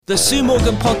The Sue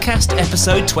Morgan Podcast,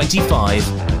 episode 25.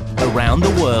 Around the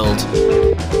World.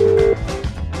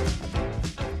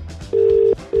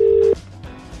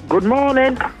 Good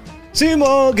morning. Sue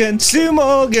Morgan, Susan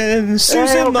Margaret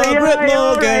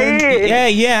Morgan.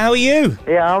 Right. Yeah, how are you?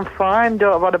 Yeah, I'm fine.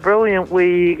 I've had a brilliant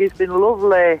week. It's been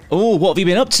lovely. Oh, what have you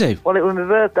been up to? Well, it was my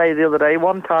birthday the other day.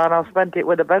 One time I spent it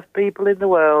with the best people in the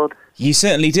world. You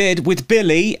certainly did, with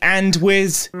Billy and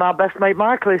with... My best mate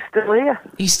Michael is still here.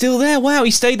 He's still there. Wow,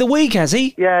 he stayed the week, has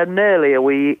he? Yeah, nearly a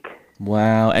week.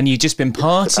 Wow, and you've just been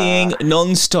partying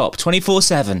non-stop,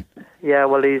 24/7. Yeah,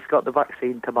 well, he's got the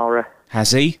vaccine tomorrow.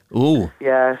 Has he? Ooh.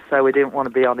 Yeah, so he didn't want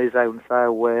to be on his own,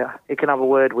 so he can have a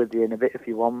word with you in a bit if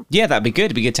you want. Yeah, that'd be good.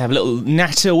 It'd be good to have a little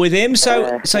natter with him.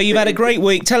 So you've had a great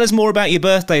week. Tell us more about your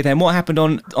birthday then. What happened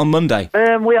on Monday?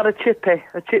 We had a chip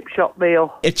shop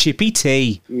meal. A chippy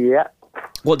tea. Yeah.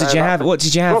 What did you have? What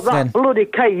did you have Well, then? that bloody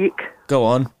cake, Go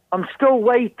on. I'm still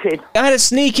waiting. I had a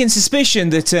sneaking suspicion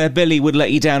that Billy would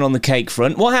let you down on the cake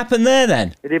front. What happened there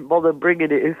then? He didn't bother bringing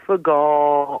it, he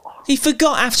forgot. He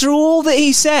forgot after all that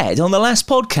he said on the last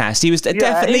podcast. He was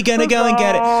definitely he going to go and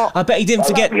get it. forgot. I bet he didn't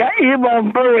forget. Get him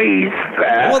on for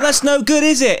Easter. Well, that's no good,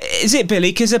 is it? Is it,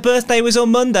 Billy? Because her birthday was on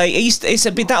Monday.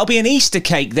 That'll be an Easter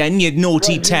cake then, you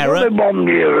naughty terror. 1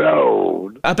 year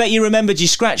old. I bet you remembered your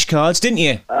scratch cards, didn't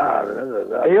you?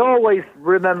 He always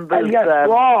remembers And guess them.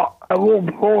 what? I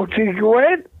won 40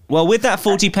 quid. Well, with that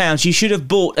 £40, you should have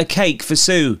bought a cake for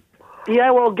Sue.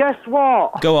 Yeah, well, guess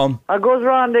what? Go on. I goes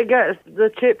round and gets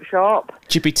the chip shop.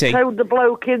 Chippy tea. Told the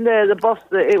bloke in there, the boss,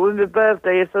 that it was my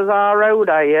birthday. He says, how old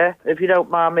are you? If you don't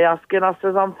mind me asking. I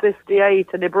says, I'm 58.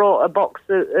 And he brought a box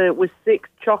with 6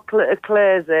 chocolate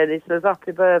eclairs in. He says,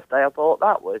 happy birthday. I thought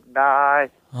that was nice.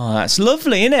 Oh, that's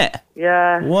lovely, isn't it?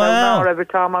 Yeah. Wow. So now every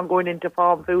time I'm going into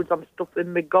Farm Foods, I'm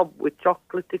stuffing my gob with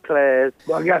chocolate eclairs.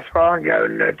 Well, guess what? I'm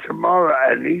going there tomorrow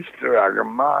at Easter egg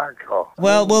and Michael.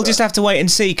 Well, we'll just have to wait and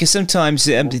see, because sometimes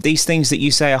these things that you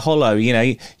say are hollow. You know,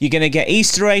 you're going to get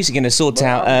Easter eggs, you're going to sort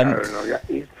out... I'll get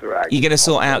Easter egg. You're going to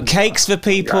sort out cakes for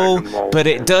people, but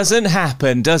it doesn't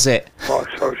happen, does it? Oh,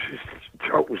 so she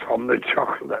chokes on the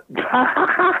chocolate.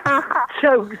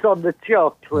 Chokes on the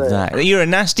chocolate. You're a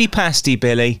nasty pasty,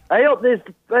 Billy. I hope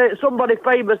there's somebody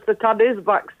famous that had his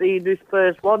vaccine, his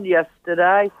first one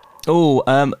yesterday. Oh,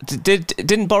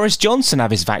 didn't Boris Johnson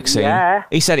have his vaccine? Yeah.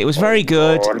 He said it was very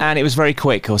good and it was very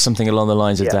quick, or something along the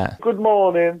lines of that. Good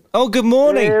morning. Oh, good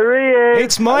morning. Here he is.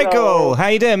 It's Michael. Hello. How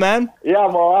you doing, man? Yeah,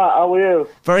 I'm alright. How are you?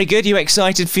 Very good. You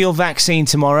excited for your vaccine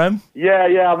tomorrow? Yeah,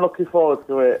 I'm looking forward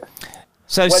to it.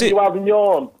 So, When you having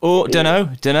yours? Oh, don't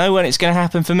know when it's going to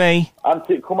happen for me. Hasn't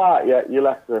it come out yet? Your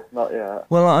letter? Not yet.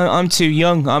 Well, I'm too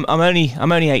young. I'm only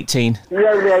 18. You're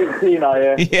only 18, are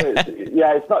you?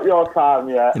 Yeah. It's not your time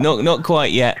yet. Not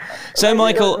quite yet. So,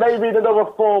 Michael. Maybe in another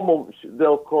 4 months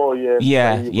they'll call you.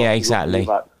 Yeah, You've yeah, got exactly.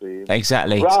 your vaccine.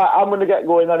 Exactly. Right, I'm going to get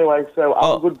going anyway, so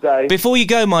have a good day. Before you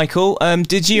go, Michael,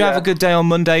 did you have a good day on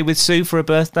Monday with Sue for a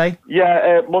birthday?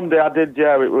 Yeah, Monday I did,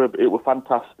 it was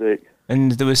fantastic.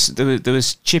 And there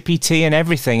was chippy tea and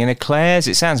everything and eclairs.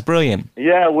 It sounds brilliant.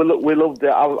 Yeah, we loved it.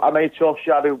 I made sure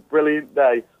she had a brilliant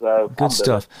day. So Good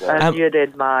stuff. And you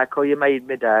did, Michael. You made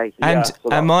me day. And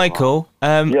Michael,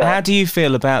 how do you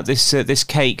feel about this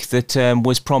cake that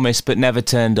was promised but never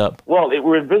turned up? Well, it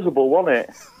were invisible, wasn't it?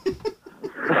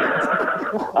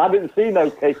 I didn't see no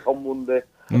cake on Monday.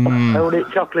 Only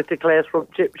chocolate eclairs from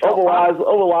Chip Shop.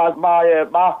 Otherwise, my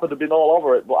mouth would have been all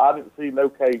over it, but I didn't see no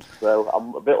cake, so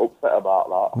I'm a bit upset about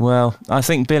that. Well, I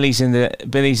think Billy's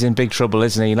in big trouble,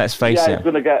 isn't he? Let's face it. Yeah,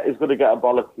 he's gonna get a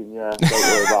bollocking. Yeah, don't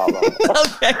worry about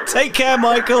that. Okay, take care,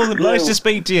 Michael. Nice to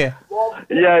speak to you.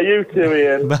 Yeah, you too,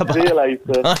 Ian. Bye-bye. See you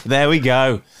later. There we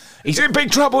go. He's in big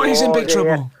trouble. He's in big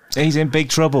trouble. He's in big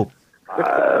trouble.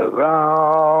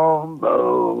 Around the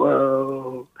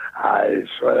world, I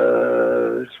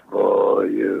search for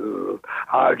you.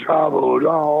 I traveled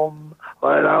on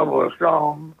when I was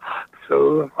gone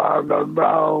to find the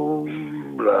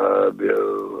brown love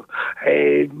you.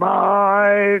 Ain't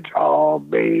my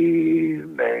top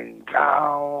evening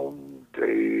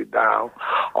county down,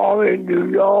 or in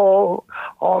New York,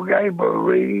 or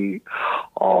Gamery,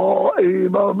 or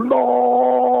even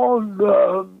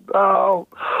London town.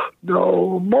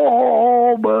 No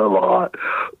more will I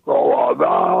go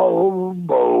around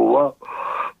the world,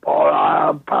 for I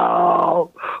have found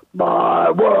my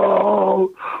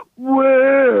world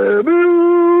with you.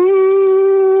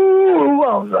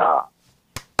 How's that?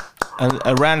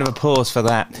 A round of applause for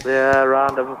that. Yeah, a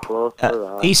round of applause for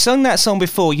that. He sung that song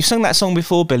before. You sung that song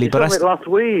before, Billy. He sung it last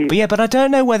week. But I don't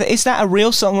know whether is that a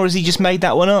real song or has he just made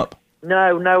that one up.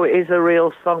 No, it is a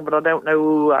real song, but I don't know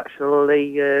who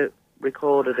actually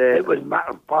recorded it. It was Matt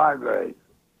Pygrave.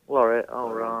 What?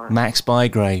 All right. Max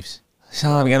Bygraves. So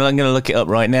I'm going to look it up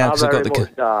right now because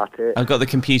I've got the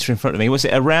computer in front of me. Was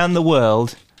it Around the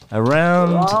World?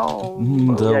 Around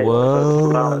the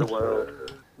World. Around the World.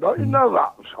 Don't you know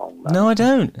that song? Then? No, I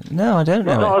don't. No, I don't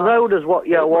know Not it. as old as what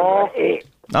you are.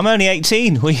 I'm only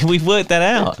 18. We've worked that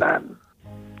out. Then.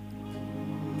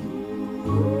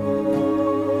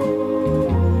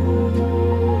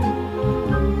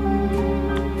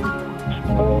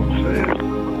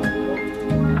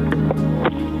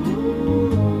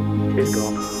 He's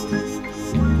gone.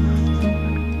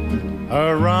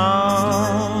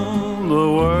 Around the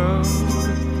world,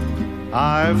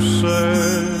 I've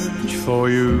searched for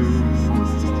you.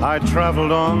 I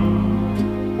traveled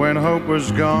on when hope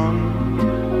was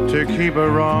gone to keep a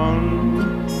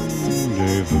rendezvous.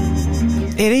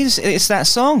 It's that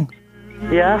song.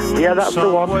 Yeah, that's the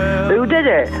one. Who did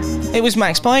it? It was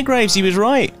Max Bygraves, he was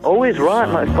right. Oh, he's right,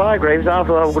 Max Bygraves. I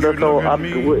would have thought,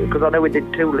 because I know he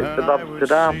did 2 lists of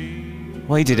Amsterdam.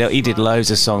 Well, he did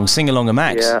loads of songs. Sing Along a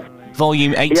Max. Yeah.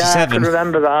 Volume 87. Yeah, I can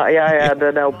remember that. Yeah, I had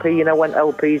an LP. You know, when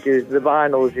LPs used, the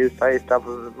vinyls used to have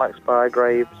Max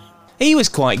Bygraves. He was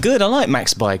quite good. I like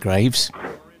Max Bygraves.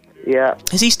 Yeah.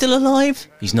 Is he still alive?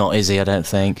 He's not, is he? I don't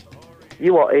think.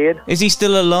 You what, Ian? Is he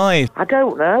still alive? I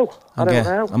don't know. I don't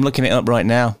know. I'm looking it up right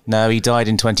now. No, he died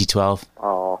in 2012.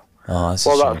 Oh, that's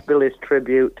well, a shame. that's Billy's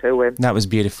tribute to him. That was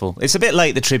beautiful. It's a bit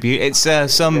late, the tribute. It's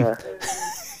some... Yeah.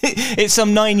 It's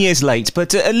some 9 years late,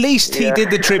 but at least he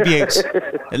did the tribute.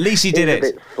 At least he did He's it. a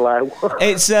bit slow.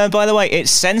 It's, by the way,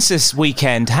 it's census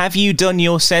weekend. Have you done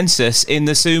your census in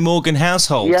the Sue Morgan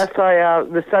household? Yes, I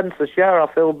have. The census, I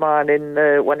filled mine in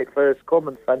when it first come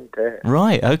and sent it.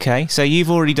 Right, okay. So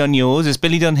you've already done yours. Has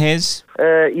Billy done his?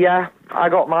 Yeah, I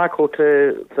got Michael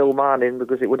to fill mine in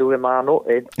because it would have been my nut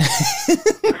in.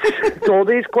 So all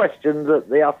these questions that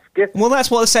they ask you. Well,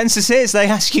 that's what the census is. They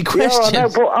ask you questions. Yeah, I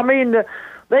know, but I mean...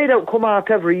 They don't come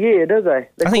out every year, do they?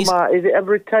 They come out, is it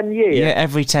every 10 years? Yeah,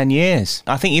 every 10 years.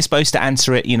 I think you're supposed to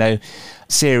answer it,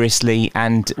 seriously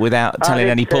and without telling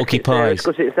any porcupines.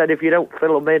 Because it said if you don't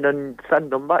fill them in and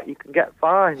send them back, you can get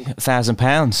fined.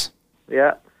 £1,000.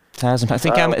 Yeah.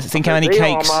 £1,000. Think how many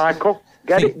cakes... Michael.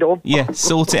 Get it done. Yeah,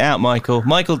 sort it out, Michael.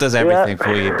 Michael does everything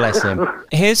for you, bless him.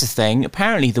 Here's the thing.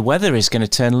 Apparently the weather is going to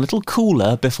turn a little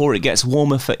cooler before it gets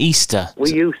warmer for Easter.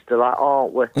 We're used to that,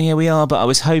 aren't we? Yeah, we are, but I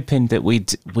was hoping that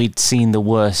we'd seen the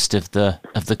worst of the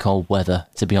cold weather,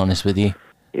 to be honest with you.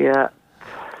 Yeah.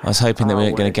 I was hoping that we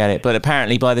weren't going to get it. But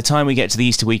apparently by the time we get to the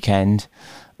Easter weekend,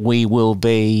 we will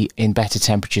be in better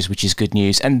temperatures, which is good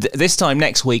news. And this time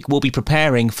next week, we'll be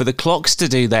preparing for the clocks to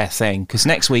do their thing, because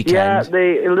next weekend...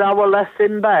 Yeah, an hour less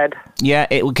in bed. Yeah,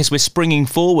 because we're springing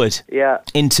forward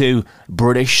into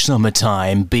British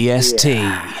summertime, BST.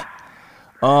 Yeah.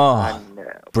 Oh,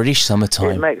 British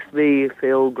summertime. It makes me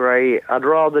feel great. I'd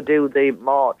rather do the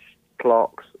March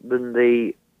clocks than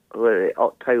the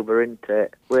October, isn't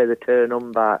it, where they turn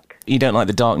them back. You don't like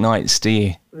the dark nights, do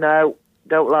you? No.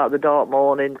 Don't like the dark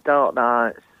mornings, dark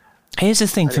nights. Here's the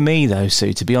thing for me, though,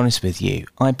 Sue, to be honest with you.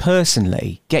 I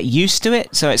personally get used to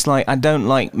it, so it's like I don't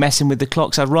like messing with the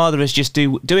clocks. I'd rather us just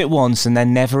do it once and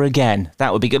then never again.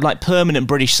 That would be good, like permanent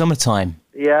British summertime.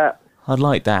 Yeah. I'd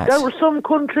like that. Don't some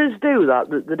countries do that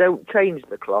they don't change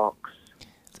the clocks?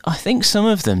 I think some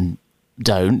of them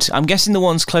don't. I'm guessing the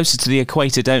ones closer to the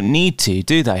equator don't need to,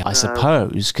 do they? I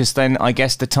suppose, because then I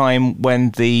guess the time when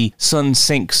the sun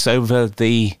sinks over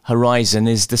the horizon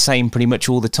is the same pretty much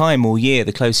all the time, all year,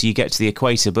 the closer you get to the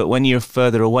equator. But when you're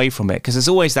further away from it, because there's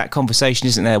always that conversation,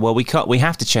 isn't there? Well, we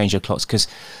have to change our clocks because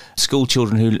school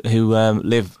children who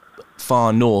live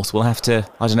far north will have to,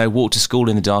 I don't know, walk to school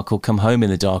in the dark or come home in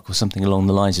the dark or something along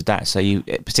the lines of that. So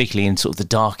particularly in sort of the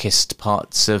darkest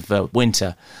parts of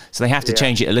winter. So they have to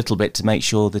change it a little bit to make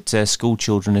sure that school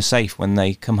children are safe when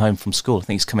they come home from school. I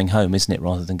think it's coming home, isn't it,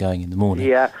 rather than going in the morning?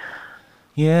 Yeah.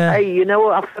 Yeah. Hey, you know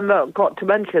what? I forgot to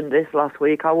mention this last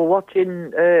week. I was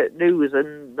watching news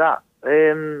and that,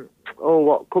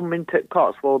 what coming to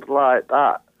Cotswolds like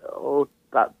that,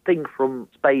 that thing from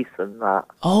space and that.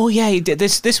 Oh, yeah,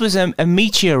 this was a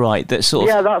meteorite that sort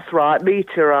of... Yeah, that's right,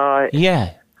 meteorite.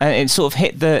 Yeah, and it sort of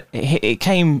it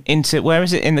came into... Where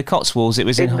is it? In the Cotswolds? It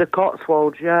was in the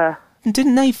Cotswolds, yeah.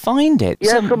 Didn't they find it?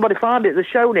 Yeah, somebody found it. They've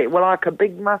shown it. Well, like a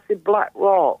big, massive black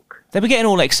rock. They were getting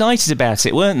all excited about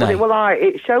it, weren't they? Well,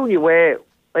 it's shown you where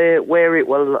where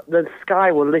the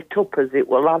sky was lit up as it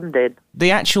were landing.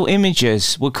 The actual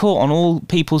images were caught on all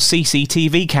people's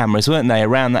CCTV cameras, weren't they,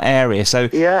 around that area? So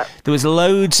Yeah. there was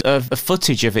loads of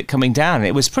footage of it coming down.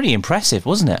 It was pretty impressive,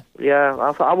 wasn't it? Yeah,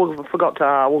 I forgot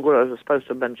I was supposed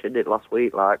to mention it last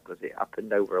week, because it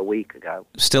happened over a week ago.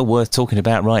 Still worth talking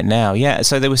about right now. Yeah,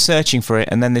 so they were searching for it,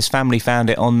 and then this family found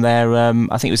it on their, I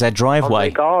think it was their driveway. On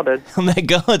their garden. On their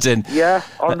garden. Yeah,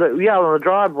 on the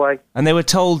driveway. And they were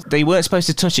told they weren't supposed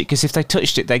to touch it because if they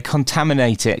touched it, they'd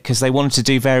contaminate it because they wanted to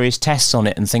do various tests on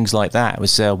it and things like that. It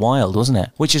was wild, wasn't it?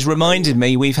 Which has reminded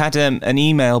me, we've had an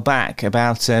email back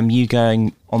about you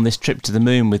going on this trip to the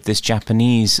moon with this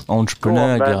Japanese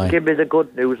entrepreneur Go on, guy. Give me the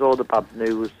good news or the bad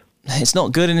news. It's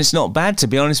not good and it's not bad, to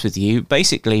be honest with you.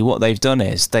 Basically, what they've done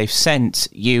is they've sent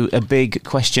you a big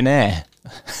questionnaire,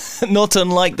 not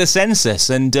unlike the census.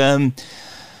 And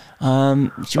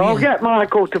I'll get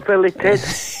Michael to fill it in.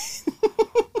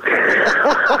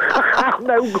 I'm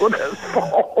no good at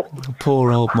sport.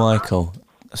 Poor old Michael.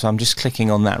 So I'm just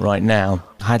clicking on that right now.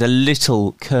 I had a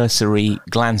little cursory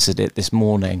glance at it this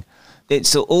morning.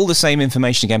 It's all the same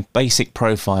information again. Basic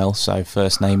profile, so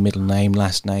first name, middle name,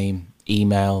 last name,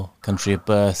 email, country of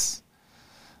birth,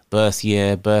 birth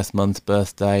year, birth month,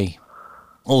 birthday,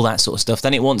 all that sort of stuff.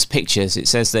 Then it wants pictures. It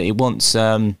says that it wants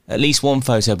at least one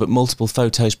photo, but multiple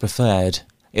photos preferred.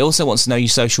 It also wants to know your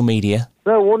social media.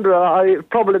 No wonder. It's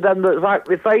probably them that's like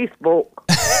my Facebook.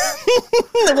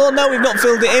 Well, no, we've not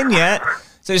filled it in yet.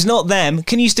 So it's not them.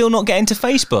 Can you still not get into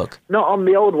Facebook? Not on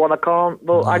the old one, I can't,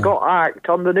 but I got hacked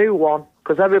on the new one.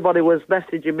 Because everybody was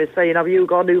messaging me saying, have you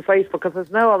got a new Facebook? I said,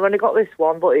 no, I've only got this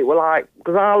one. But it was like,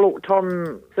 because I looked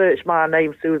on, searched my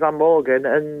name, Suzanne Morgan,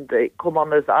 and it come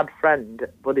on as add friend,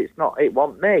 but it's not, it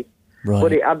wasn't me. Right.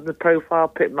 But it had my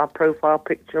profile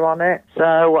picture on it.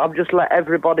 So I've just let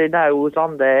everybody know who's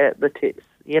on there that it's,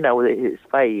 that it's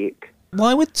fake.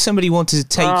 Why would somebody want to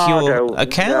take your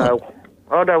account?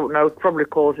 I don't know. It's probably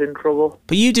causing trouble.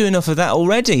 But you do enough of that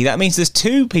already. That means there's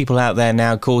 2 people out there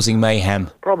now causing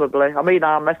mayhem. Probably. I mean,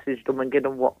 I messaged them and gave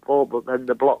them what for, but then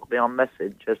they blocked me on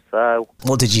Messenger, so...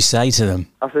 What did you say to them?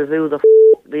 I says, who the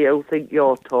do you think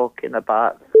you're talking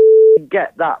about?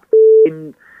 Get that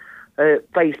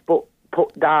Facebook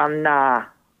put down now,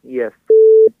 you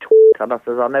twit. And I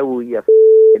says, I know who you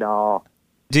are.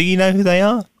 Do you know who they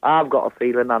are? I've got a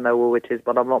feeling I know who it is,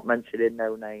 but I'm not mentioning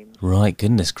no names. Right,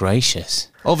 goodness gracious.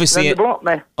 Obviously, Then they blocked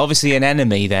me. Obviously an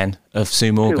enemy, then, of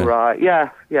Sue Morgan. Too right,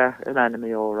 yeah, an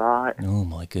enemy, all right. Oh,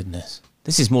 my goodness.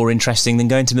 This is more interesting than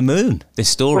going to the moon, this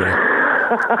story.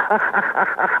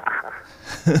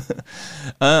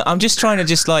 I'm just trying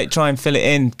to try and fill it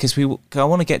in, because I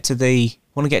want to get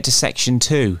to section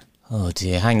 2. Oh,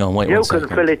 dear, hang on, wait one second. You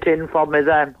can fill it in for me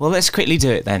then. Well, let's quickly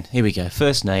do it then. Here we go.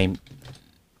 First name...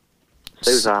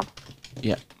 Suzanne.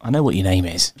 Yeah, I know what your name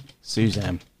is.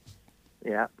 Suzanne.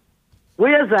 Yeah.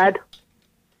 Where's Ed?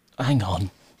 Hang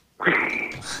on.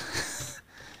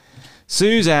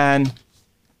 Suzanne.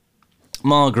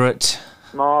 Margaret.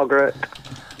 Margaret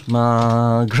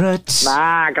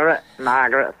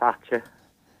Thatcher.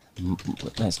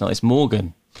 That's not, it's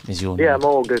Morgan is your name. Yeah,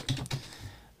 Morgan.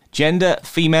 Gender,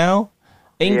 female.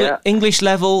 Yeah. English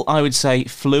level, I would say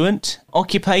fluent.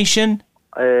 Occupation?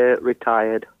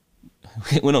 Retired.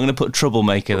 We're not going to put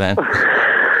troublemaker then.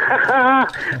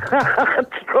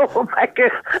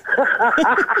 Troublemaker.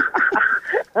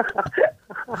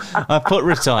 I put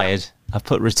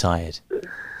retired.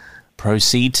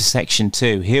 Proceed to section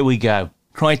 2. Here we go.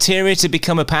 Criteria to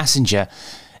become a passenger.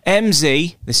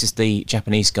 MZ, this is the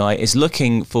Japanese guy, is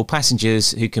looking for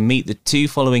passengers who can meet the 2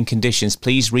 following conditions.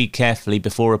 Please read carefully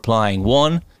before applying.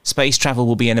 1. Space travel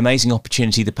will be an amazing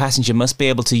opportunity. The passenger must be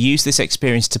able to use this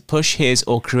experience to push his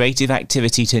or creative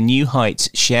activity to new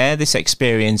heights, share this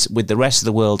experience with the rest of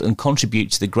the world, and contribute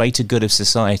to the greater good of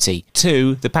society.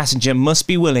 2. The passenger must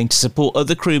be willing to support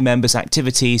other crew members'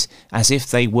 activities as if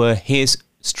they were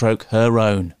his/her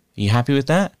own. Are you happy with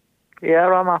that?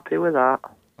 Yeah, I'm happy with that.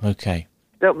 Okay.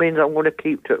 That means I'm going to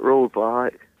keep to rules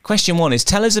like. Question 1 is,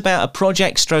 tell us about a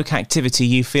project/activity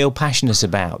you feel passionate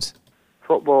about.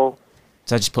 Football.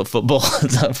 So I just put football.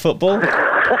 Is that football?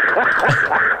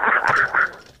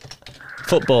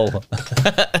 Football.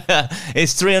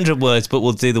 It's 300 words, but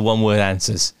we'll do the one-word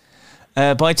answers.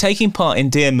 By taking part in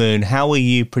Dear Moon, how will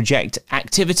you project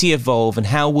activity evolve, and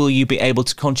how will you be able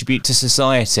to contribute to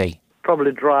society?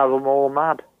 Probably drive them all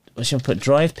mad. I shall put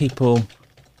drive people...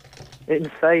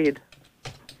 Insane.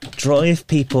 Drive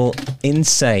people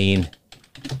insane.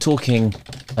 Talking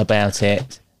about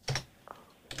it.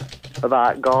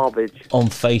 About garbage. On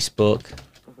Facebook.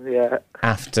 Yeah.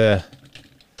 After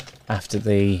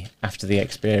the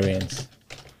experience.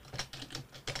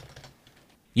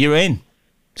 You're in.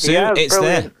 Sue, Yeah, it's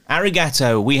brilliant. there.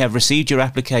 Arigato, we have received your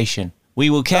application. We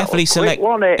will carefully was quick, select...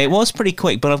 wasn't it? It was pretty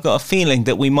quick, but I've got a feeling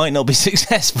that we might not be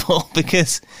successful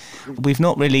because we've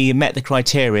not really met the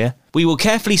criteria. We will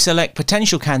carefully select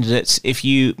potential candidates. If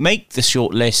you make the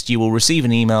short list, you will receive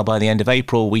an email by the end of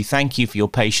April. We thank you for your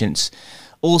patience.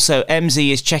 Also, MZ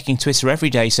is checking Twitter every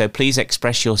day, so please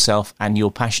express yourself and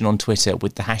your passion on Twitter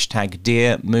with the hashtag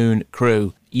Dear Moon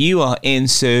Crew. You are in,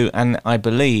 Sue, and I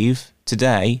believe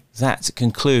today that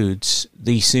concludes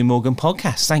the Sue Morgan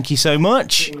podcast. Thank you so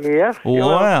much. Yes, you're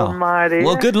welcome, my dear.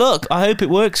 Well, good luck. I hope it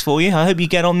works for you. I hope you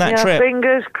get on that trip.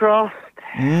 Fingers crossed.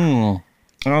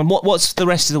 What's the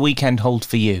rest of the weekend hold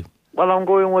for you? Well, I'm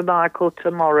going with Michael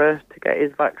tomorrow to get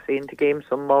his vaccine, to give him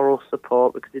some moral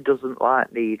support because he doesn't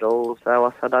like needles. So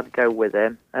I said I'd go with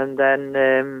him. And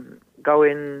then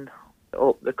going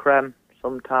up the Creme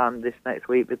sometime this next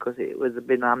week because it was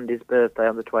been Andy's birthday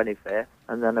on the 25th.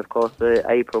 And then, of course, the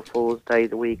April Fool's Day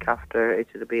the week after, it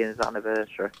would be his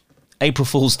anniversary. April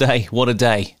Fool's Day, what a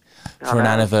day for an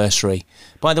anniversary.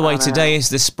 By the way, today is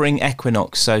the spring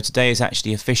equinox, so today is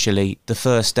actually officially the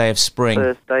first day of spring.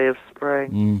 First day of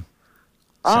spring.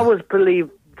 I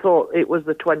thought it was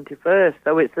the 21st,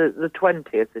 so it's the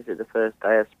 20th, is it the first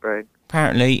day of spring?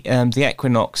 Apparently, the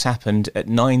equinox happened at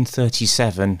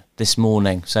 9:37 this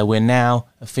morning, so we're now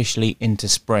officially into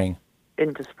spring.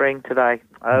 Into spring today.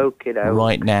 Okie doke.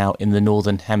 Right now in the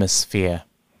northern hemisphere.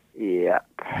 Yeah.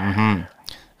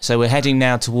 So we're heading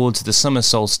now towards the summer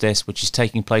solstice, which is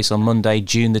taking place on Monday,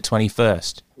 June the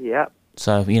 21st. Yep.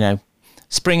 So,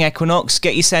 spring equinox,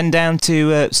 get your send down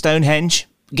to Stonehenge,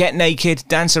 get naked,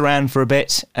 dance around for a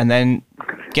bit, and then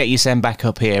get your send back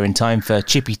up here in time for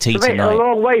Chippy Tea It's a tonight.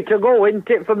 long way to go, isn't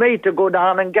it, for me to go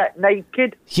down and get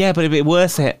naked? Yeah, but it'll be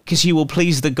worth it, because you will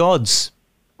please the gods.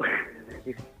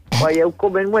 Why you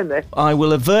coming with me? I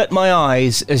will avert my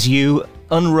eyes as you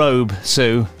unrobe,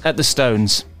 Sue, at the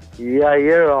Stones. Yeah,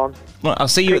 you're on. Right, I'll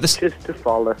see you at the... Pictures to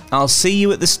follow. I'll see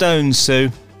you at the Stones, Sue.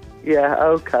 Yeah,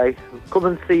 okay. Come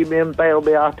and see me and bail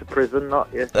me out of prison, not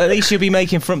you. At least you'll be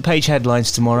making front page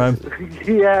headlines tomorrow.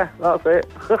 Yeah, that's it.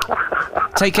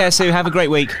 Take care, Sue. Have a great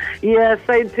week. Yeah,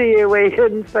 same to you,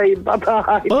 Ian. Say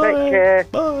bye-bye. Bye. Take care.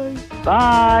 Bye.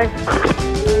 Bye.